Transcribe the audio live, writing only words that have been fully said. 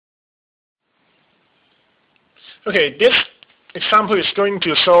Okay, this example is going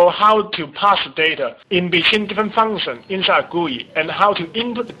to show how to pass the data in between different functions inside a GUI and how to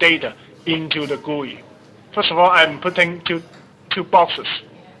input the data into the GUI. First of all, I'm putting two boxes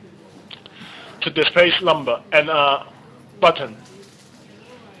to display number and a button.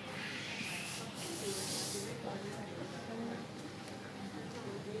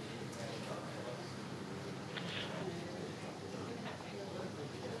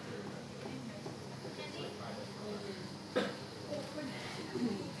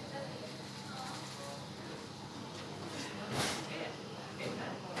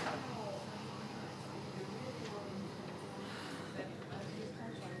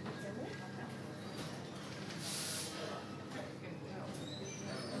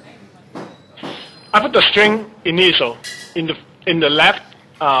 I put the string initial in the left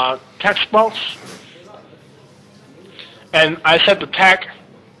text box, and I set the tag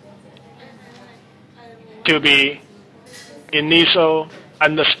to be initial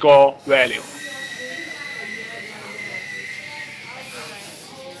underscore value.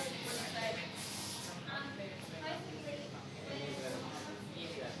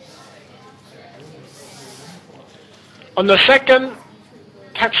 On the second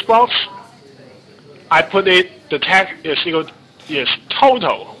text box, I put the tag is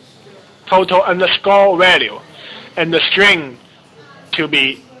total underscore value, and the string to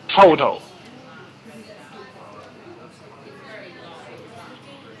be total.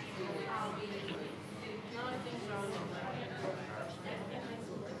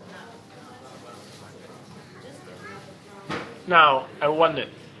 Now I run it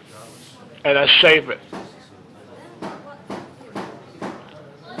and I save it.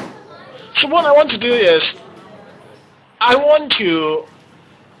 So what I want to do is, I want to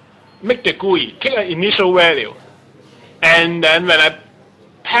make the GUI take an initial value, and then when I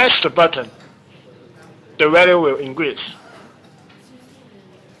press the button, the value will increase.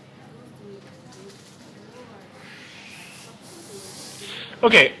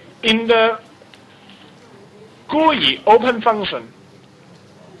 Okay, in the GUI open function,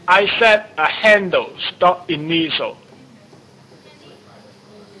 I set a handles.initial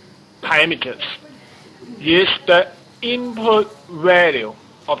parameters is the input value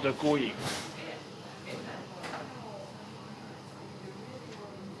of the GUI.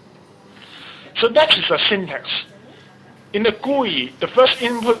 So that is the syntax. In the GUI, the first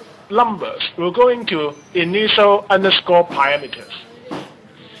input numbers will go into initial underscore parameters.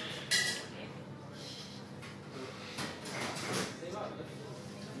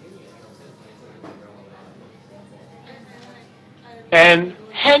 And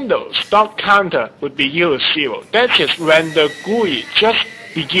handles.counter would be equal to 0. That is when the GUI just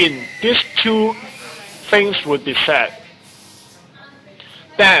begin, these two things would be set.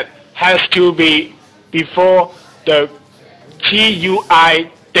 That has to be before the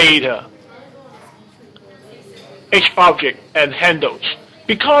GUI data, HObject and handles,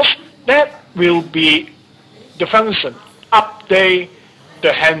 because that will be the function update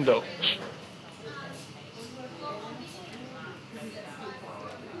the handles.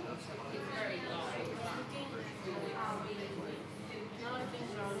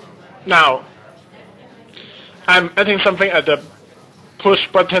 Now, I'm adding something at the push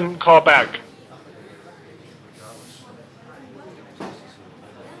button callback.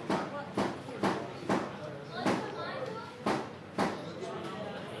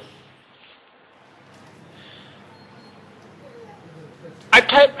 I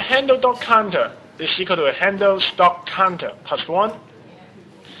type handle.counter is equal to handles.counter plus 1.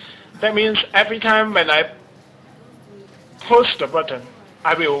 That means every time when I push the button,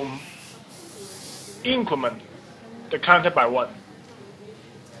 I will increment the counter by 1.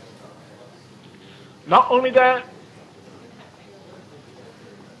 Not only that,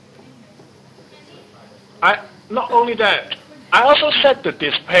 I also set the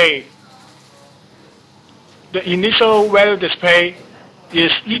display. The initial value display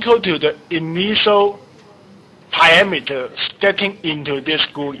is equal to the initial parameters getting into this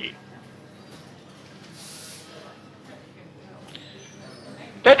GUI.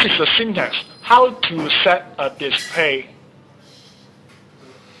 That is the syntax, how to set a display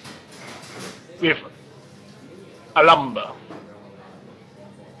with a number.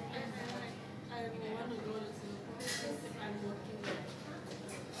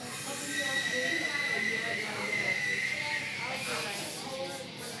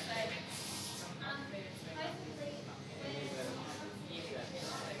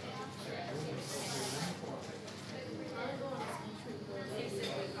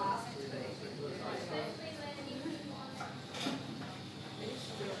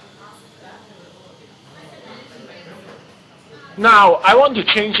 Now I want to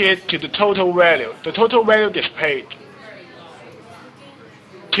change it to the total value, the total value displayed,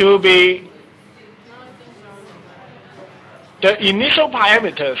 to be the initial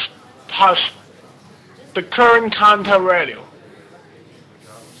parameters plus the current counter value.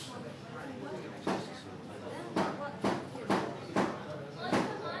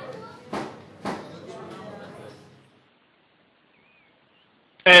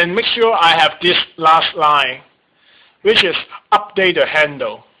 And make sure I have this last line, which is update the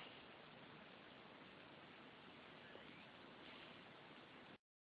handle.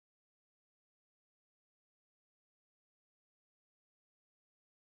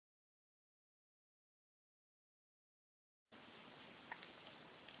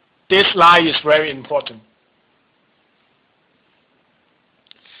 This line is very important.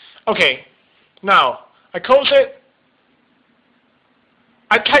 Okay, now I close it.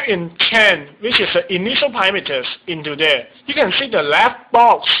 I type in 10, which is the initial parameters, into there. You can see the left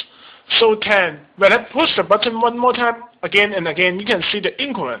box show 10. When I push the button one more time, again and again, you can see the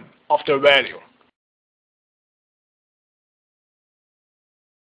increment of the value.